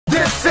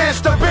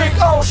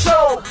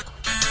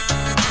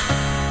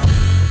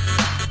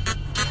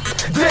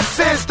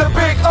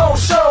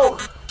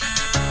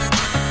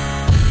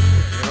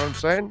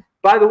saying?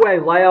 By the way,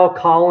 Lyle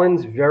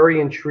Collins, very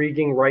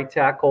intriguing right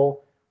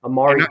tackle.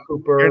 Amari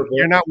Cooper.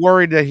 You're not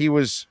worried that he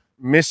was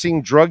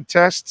missing drug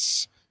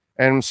tests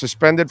and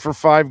suspended for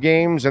 5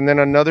 games, and then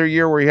another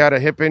year where he had a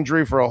hip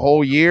injury for a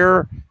whole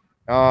year?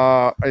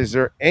 Is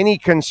there any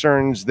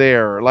concerns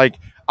there? Like,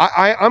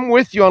 I'm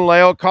with you on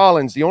Lyle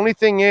Collins. The only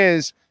thing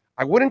is,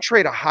 I wouldn't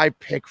trade a high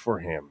pick for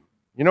him.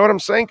 You know what I'm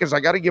saying? Because I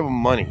got to give him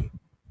money.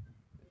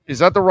 Is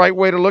that the right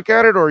way to look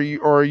at it, or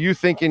are you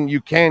thinking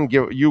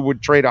you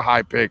would trade a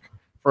high pick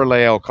for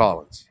Lyle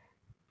Collins?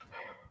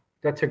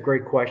 That's a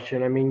great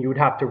question. I mean, you would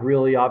have to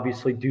really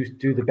obviously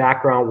do the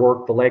background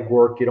work, the leg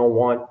work. You don't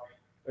want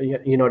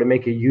to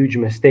make a huge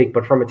mistake.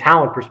 But from a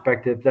talent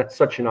perspective, that's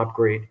such an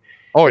upgrade.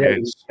 Oh, it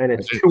is. And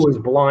it's Tua's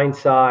blind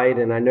side.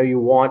 And I know you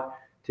want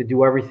to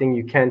do everything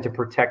you can to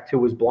protect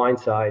Tua's blind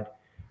side.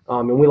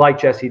 And we like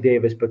Jesse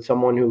Davis, but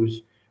someone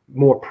who's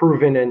more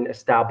proven and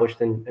established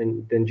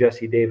than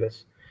Jesse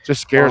Davis.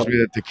 Just scares me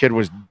that the kid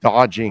was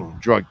dodging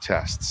drug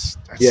tests.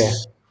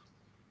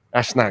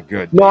 That's not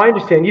good. No, I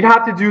understand. You'd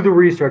have to do the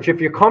research. If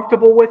you're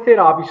comfortable with it,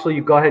 obviously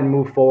you go ahead and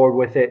move forward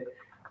with it.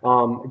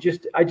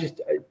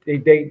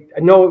 They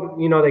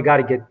know they got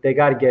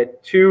to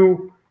get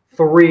 2,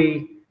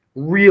 3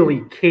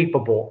 really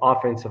capable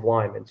offensive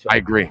linemen. So, I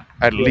agree.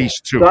 At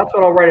least 2. So that's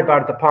what I'll write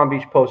about at the Palm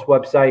Beach Post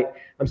website.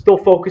 I'm still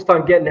focused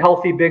on getting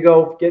healthy, Big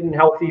O, getting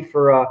healthy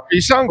for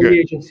you sound good. free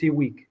agency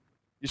week.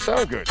 You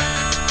sound good.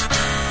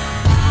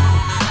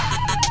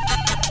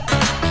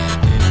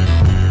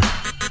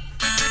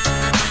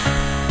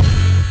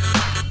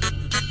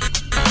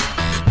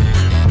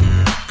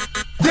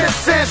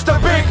 This is the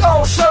Big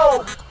O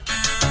Show.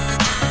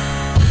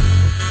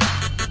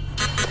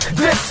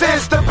 This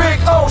is the Big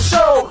O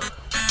Show.